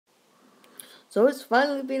So it's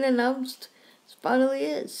finally been announced. It's finally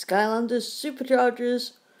it. Skylanders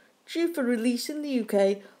Superchargers, due for release in the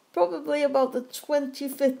UK, probably about the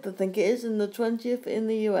 25th, I think it is, and the 20th in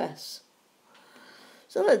the US.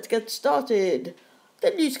 So let's get started.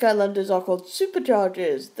 The new Skylanders are called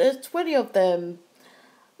Superchargers. There's 20 of them.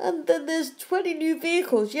 And then there's 20 new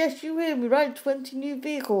vehicles. Yes, you hear me right, 20 new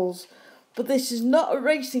vehicles. But this is not a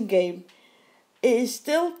racing game. It is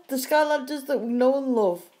still the Skylanders that we know and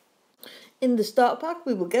love. In the start pack,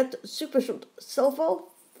 we will get Super Shot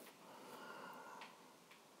Self-Help,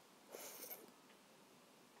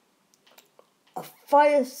 a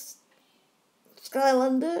Fire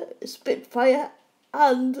Skylander, a Spitfire,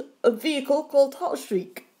 and a vehicle called Hot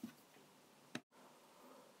Streak.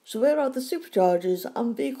 So here are the Superchargers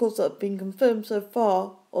and vehicles that have been confirmed so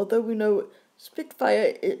far. Although we know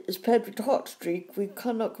Spitfire is paired with Hot Streak, we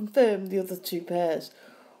cannot confirm the other two pairs.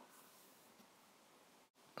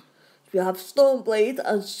 We have Stormblade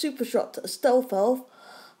and Supershot Stealth Elf,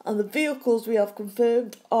 and the vehicles we have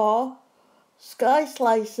confirmed are Sky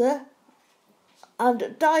Slicer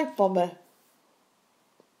and Dive Bomber.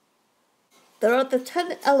 There are the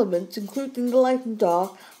 10 elements, including the light and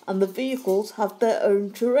dark, and the vehicles have their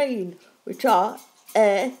own terrain, which are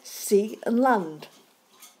air, sea and land.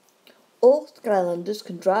 All Skylanders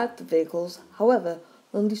can drive the vehicles, however,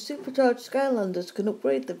 only supercharged Skylanders can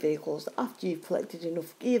upgrade the vehicles after you've collected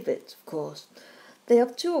enough gear bits, of course. They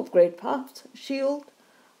have 2 upgrade paths, shield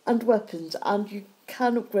and weapons, and you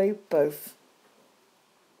can upgrade both.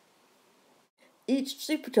 Each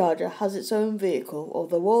supercharger has its own vehicle,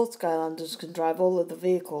 although all Skylanders can drive all of the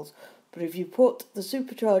vehicles, but if you put the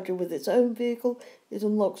supercharger with its own vehicle, it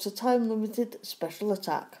unlocks a time-limited special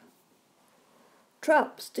attack.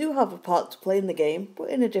 Traps do have a part to play in the game, but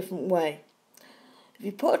in a different way. If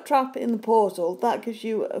you put a trap in the portal, that gives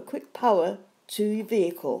you a quick power to your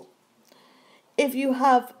vehicle. If you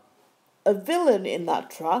have a villain in that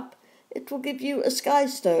trap, it will give you a Sky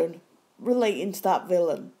Stone relating to that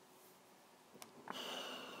villain.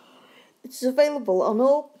 It's available on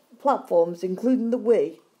all platforms, including the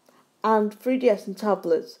Wii and 3DS and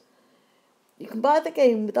tablets. You can buy the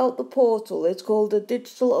game without the portal. It's called a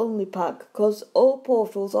digital only pack because all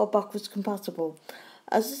portals are backwards compatible.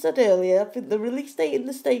 As I said earlier, I think the release date in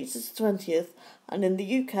the States is the 20th, and in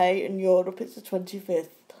the UK and Europe it's the 25th.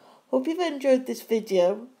 Hope you've enjoyed this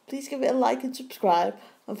video. Please give it a like and subscribe,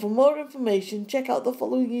 and for more information check out the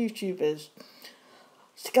following YouTubers: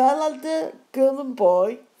 Skylander Girl and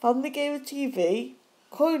Boy, Family Gamer TV,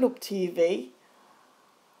 Coin Up TV,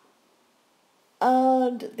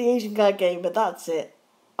 and the Asian Guy Gamer. That's it.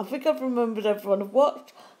 I think I've remembered everyone I've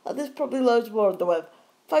watched, and there's probably loads more on the web.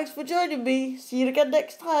 Thanks for joining me. See you again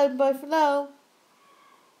next time. Bye for now.